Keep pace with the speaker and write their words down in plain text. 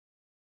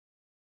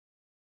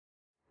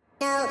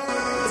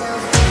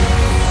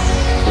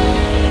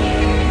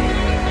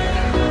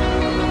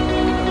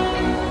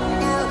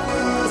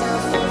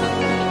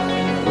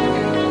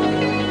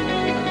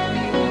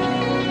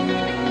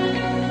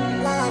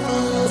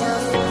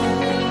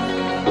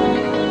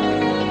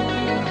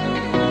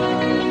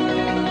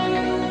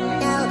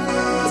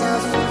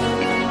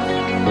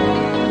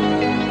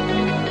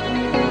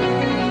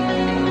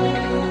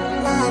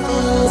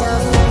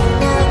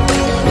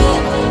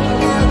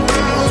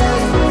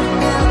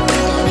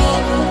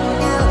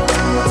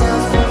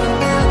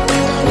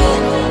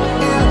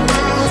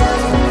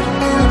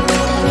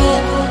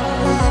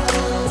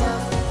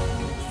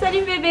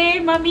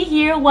Mommy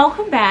here,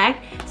 welcome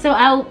back. So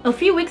a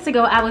few weeks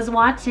ago I was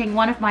watching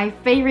one of my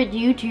favorite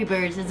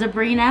YouTubers,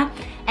 Sabrina,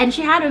 and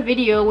she had a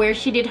video where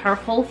she did her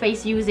whole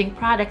face using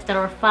products that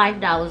are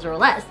 $5 or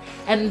less,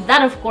 and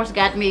that of course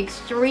got me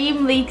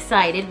extremely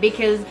excited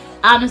because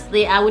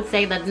honestly I would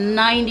say that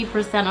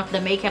 90% of the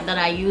makeup that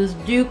I use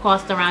do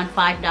cost around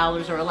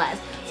 $5 or less.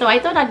 So I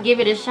thought I'd give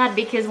it a shot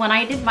because when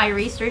I did my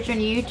research on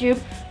YouTube,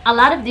 a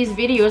lot of these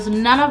videos,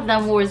 none of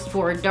them was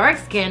for dark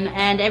skin,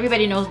 and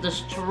everybody knows the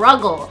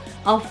struggle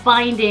of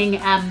finding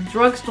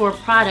drugstore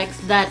products,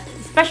 that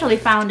especially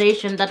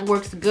foundation that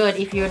works good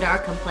if you're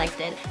dark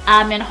complected.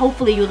 And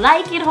hopefully you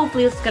like it,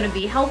 hopefully it's gonna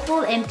be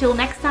helpful. Until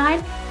next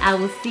time, I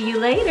will see you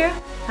later.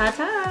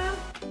 Ta-ta!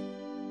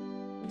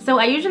 So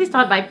I usually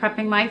start by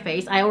prepping my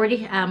face. I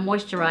already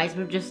moisturized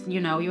with just,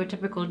 you know, your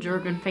typical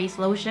Jergens face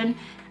lotion.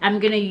 I'm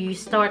gonna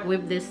start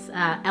with this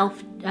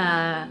e.l.f.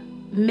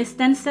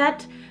 mist and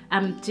set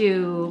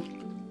to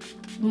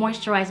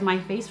moisturize my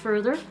face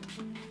further.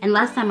 And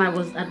last time I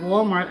was at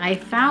Walmart, I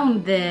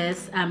found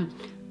this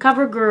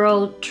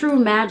CoverGirl True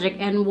Magic,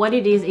 and what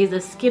it is a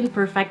skin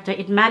perfector.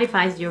 It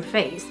mattifies your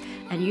face,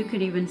 and you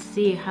can even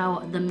see how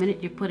the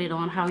minute you put it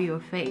on, how your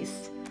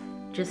face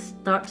just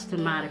starts to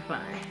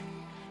mattify.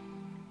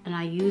 And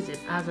I use it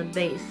as a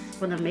base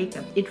for the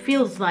makeup. It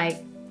feels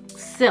like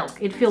silk.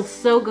 It feels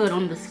so good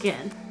on the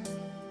skin.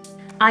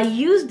 I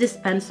use this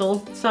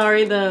pencil.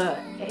 Sorry,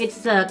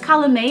 it's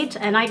Color-Mate,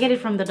 and I get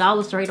it from the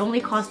dollar store. It only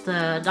costs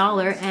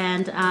 $1,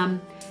 and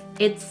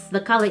the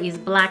color is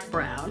black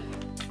brown.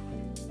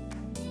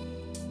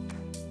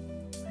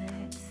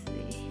 Let's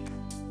see.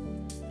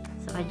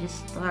 So I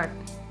just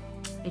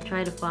I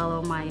try to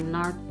follow my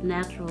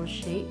natural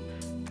shape.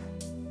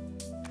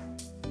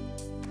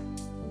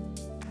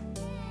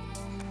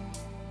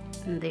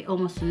 And they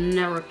almost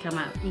never come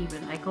out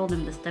even. I call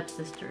them the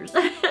stepsisters.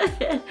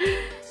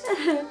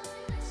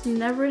 It's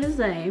never the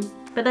same,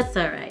 but that's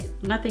alright.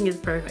 Nothing is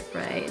perfect,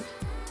 right?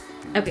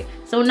 Okay,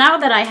 so now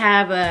that I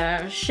have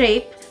a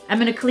shape, I'm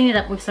gonna clean it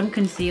up with some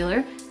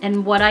concealer.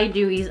 And what I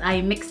do is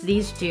I mix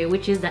these two,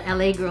 which is the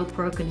LA Girl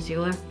Pro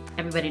Concealer.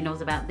 Everybody knows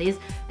about this.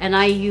 And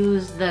I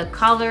use the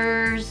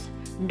colors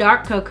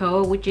Dark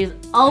Cocoa, which is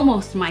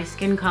almost my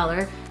skin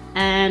color,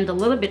 and a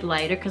little bit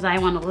lighter because I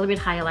want a little bit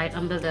highlight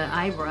under the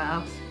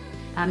eyebrows.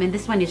 And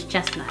this one is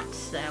Chestnut.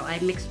 So I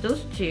mix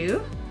those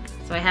two.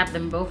 So I have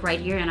them both right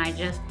here, and I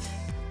just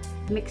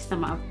mix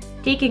them up,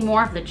 taking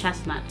more of the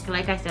chestnut.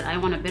 Like I said, I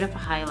want a bit of a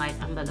highlight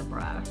under the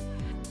brow.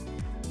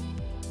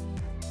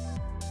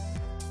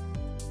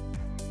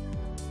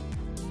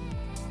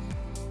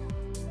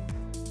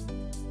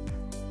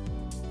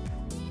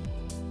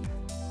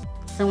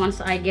 So once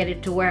I get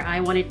it to where I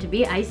want it to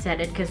be, I set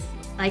it, because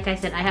like I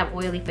said, I have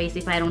oily face.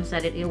 If I don't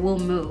set it, it will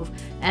move.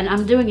 And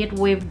I'm doing it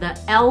with the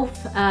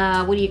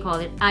e.l.f. What do you call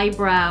it?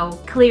 Eyebrow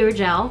Clear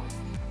Gel.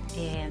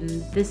 And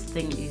this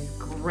thing is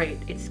great.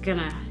 It's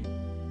gonna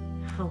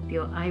help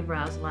your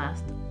eyebrows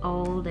last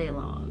all day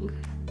long.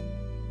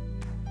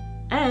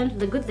 And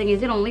the good thing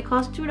is it only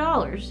costs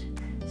 $2,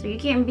 so you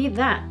can't beat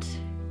that.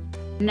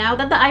 Now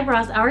that the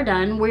eyebrows are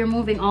done, we're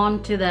moving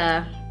on to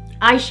the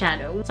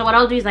eyeshadow. So what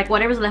I'll do is, like,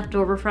 whatever's left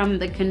over from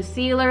the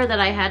concealer that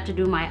I had to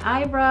do my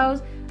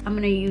eyebrows, I'm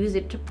gonna use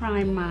it to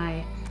prime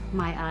my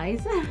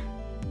eyes.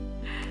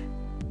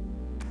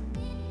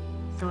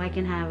 So I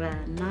can have a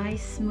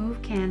nice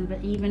smooth canvas,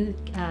 even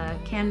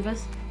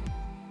canvas.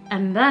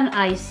 And then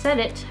I set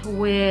it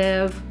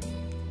with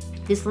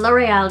this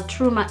L'Oreal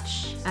True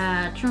Match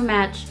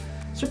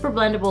Super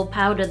Blendable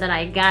Powder that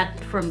I got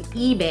from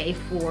eBay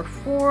for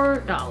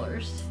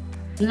 $4.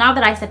 Now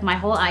that I set my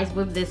whole eyes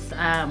with this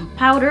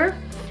powder,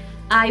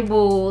 I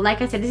will,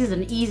 like I said, this is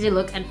an easy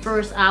look. At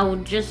first, I will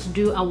just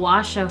do a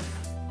wash of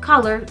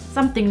color,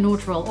 something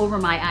neutral, over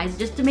my eyes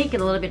just to make it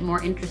a little bit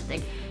more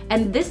interesting.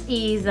 And this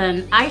is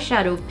an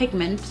eyeshadow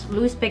pigment,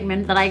 loose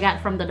pigment, that I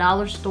got from the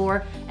dollar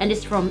store, and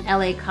it's from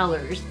LA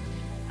Colors.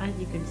 As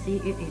you can see,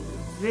 it is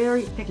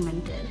very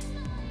pigmented.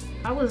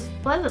 I was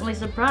pleasantly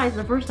surprised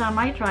the first time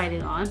I tried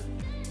it on.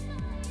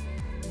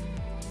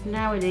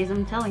 Nowadays,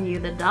 I'm telling you,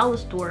 the dollar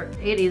store,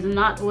 it is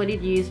not what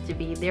it used to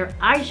be. Their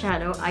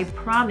eyeshadow, I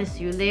promise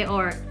you, they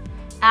are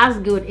as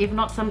good, if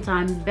not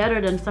sometimes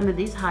better than some of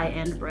these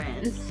high-end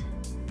brands.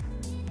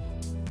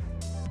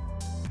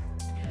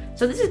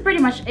 So this is pretty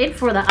much it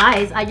for the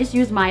eyes. I just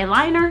use my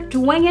liner to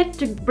wing it,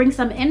 to bring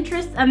some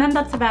interest, and then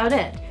that's about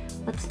it.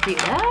 Let's do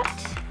that.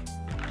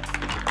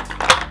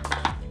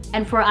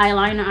 And for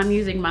eyeliner, I'm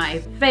using my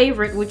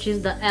favorite, which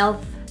is the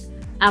e.l.f.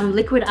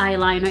 Liquid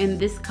eyeliner, and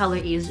this color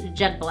is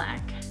Jet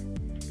Black.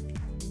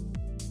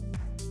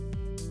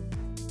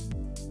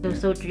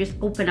 So to just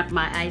open up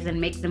my eyes and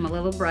make them a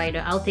little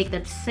brighter, I'll take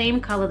that same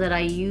color that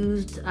I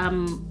used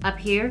up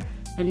here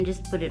and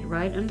just put it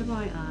right under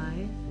my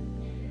eye.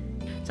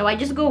 So I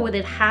just go with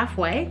it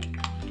halfway,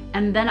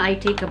 and then I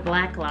take a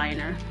black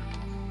liner.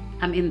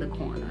 I'm in the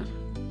corner.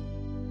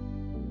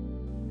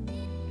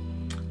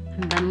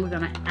 And then we're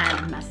gonna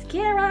add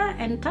mascara,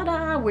 and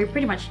ta-da, we're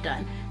pretty much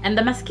done. And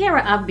the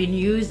mascara I'll be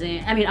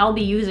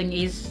using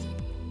is,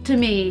 to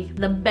me,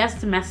 the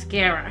best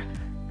mascara,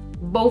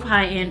 both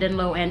high-end and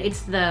low-end.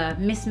 It's the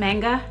Miss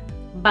Manga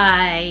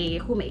by,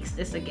 who makes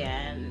this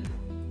again?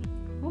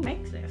 Who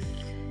makes this?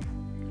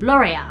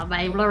 L'Oreal,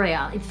 by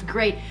L'Oreal. It's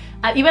great.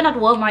 Even at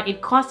Walmart,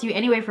 it costs you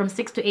anywhere from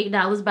 $6 to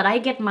 $8, but I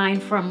get mine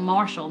from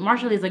Marshall.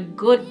 Marshall is a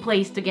good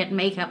place to get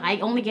makeup. I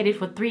only get it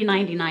for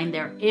 $3.99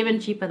 there, even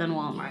cheaper than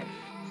Walmart.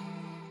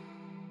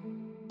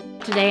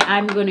 Today,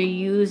 I'm gonna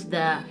use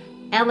the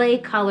LA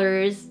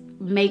Colors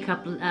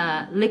Makeup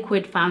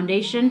Liquid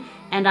Foundation,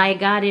 and I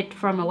got it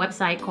from a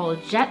website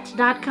called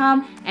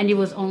jet.com, and it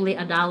was only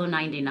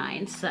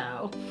 $1.99.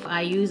 So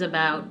I use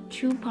about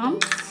 2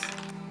 pumps,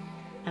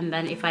 and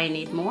then if I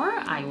need more,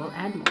 I will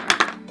add more.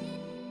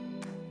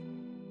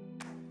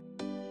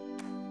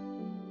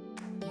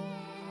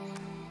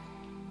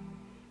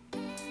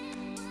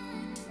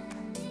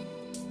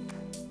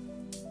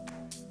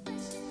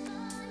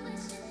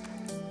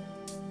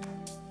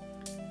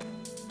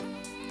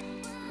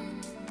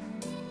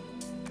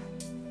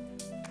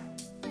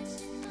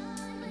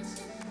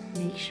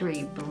 Make sure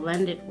you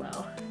blend it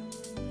well.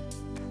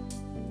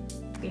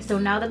 Okay, so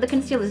now that the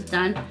concealer is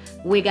done,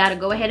 we gotta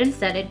go ahead and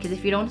set it, because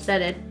if you don't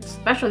set it,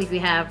 especially if you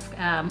have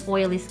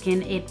oily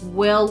skin, it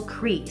will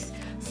crease.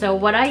 So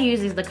what I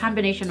use is the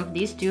combination of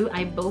these two.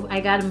 I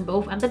got them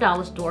both at the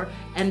dollar store,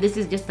 and this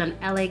is just an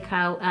LA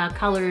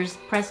Colors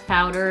pressed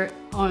powder.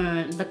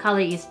 The color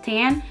is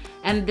tan,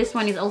 and this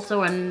one is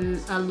also a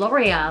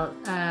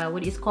L'Oreal,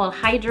 what is called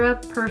Hydra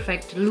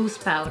Perfect Loose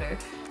Powder.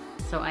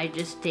 So I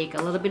just take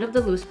a little bit of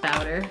the loose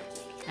powder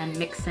and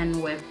mix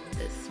in with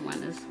this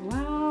one as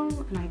well,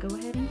 and I go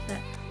ahead and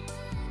set.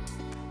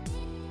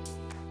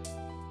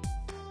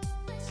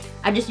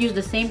 I just use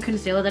the same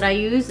concealer that I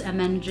use, and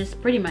then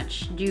just pretty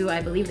much do,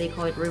 I believe they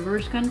call it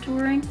reverse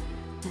contouring,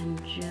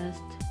 and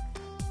just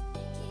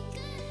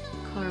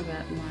carve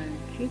out my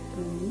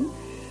cheekbone.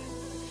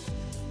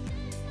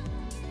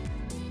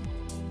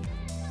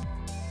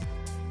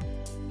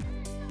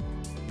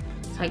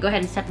 So I go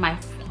ahead and set my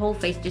whole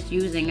face just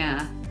using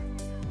a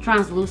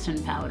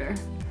translucent powder.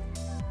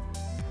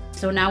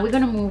 So now we're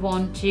gonna move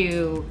on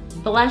to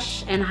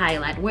blush and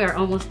highlight. We're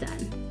almost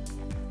done.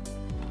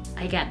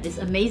 I got this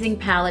amazing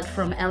palette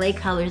from LA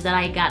Colors that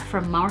I got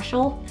from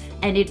Marshall,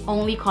 and it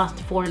only cost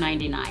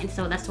 $4.99.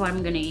 So that's what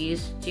I'm gonna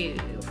use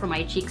for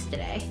my cheeks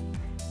today.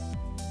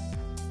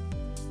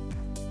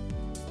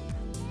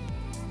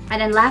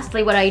 And then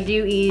lastly, what I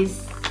do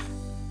is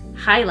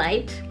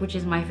highlight, which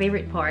is my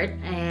favorite part.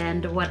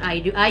 And what I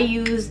do, I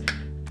use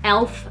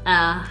e.l.f.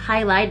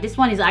 highlight. This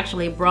one is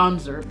actually a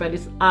bronzer, but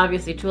it's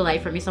obviously too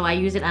light for me, so I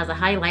use it as a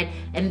highlight,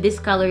 and this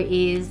color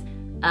is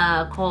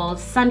called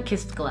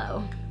Sun-Kissed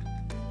Glow.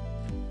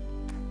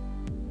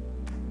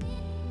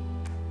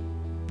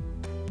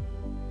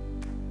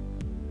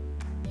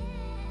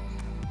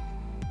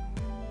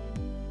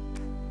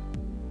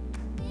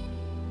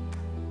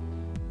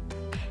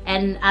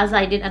 And as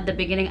I did at the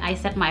beginning, I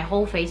set my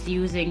whole face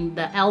using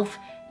the e.l.f.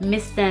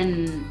 Mist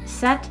and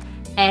Set,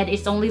 and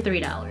it's only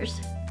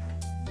 $3.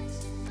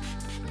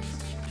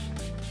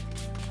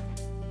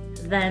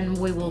 Then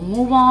we will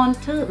move on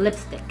to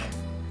lipstick.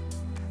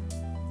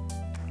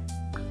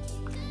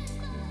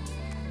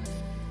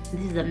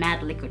 This is a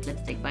matte liquid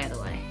lipstick, by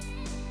the way.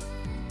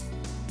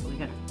 We're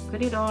gonna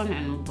put it on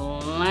and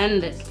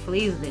blend it.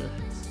 Please do.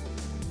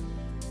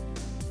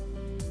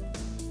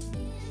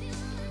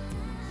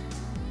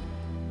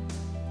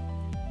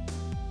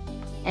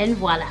 And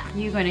voila,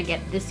 you're gonna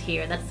get this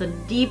here. That's a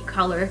deep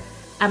color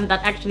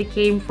that actually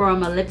came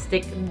from a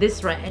lipstick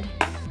this red.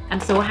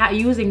 And so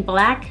using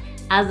black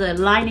as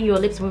lining your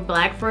lips with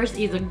black first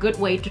is a good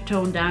way to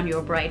tone down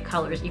your bright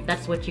colors if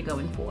that's what you're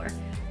going for.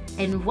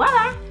 And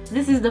voila,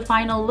 this is the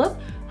final look.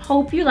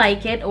 Hope you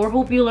like it, or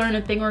hope you learn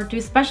a thing or two,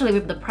 especially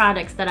with the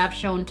products that I've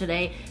shown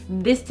today.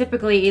 This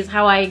typically is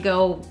how I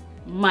go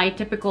my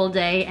typical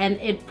day, and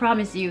it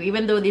promise you,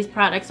 even though these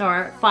products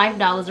are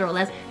 $5 or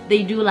less,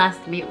 they do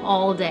last me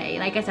all day.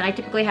 Like I said, I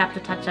typically have to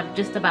touch up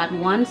just about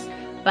once,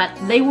 but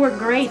they work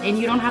great and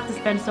you don't have to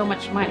spend so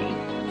much money.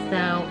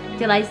 So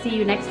till I see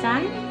you next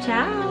time,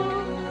 ciao.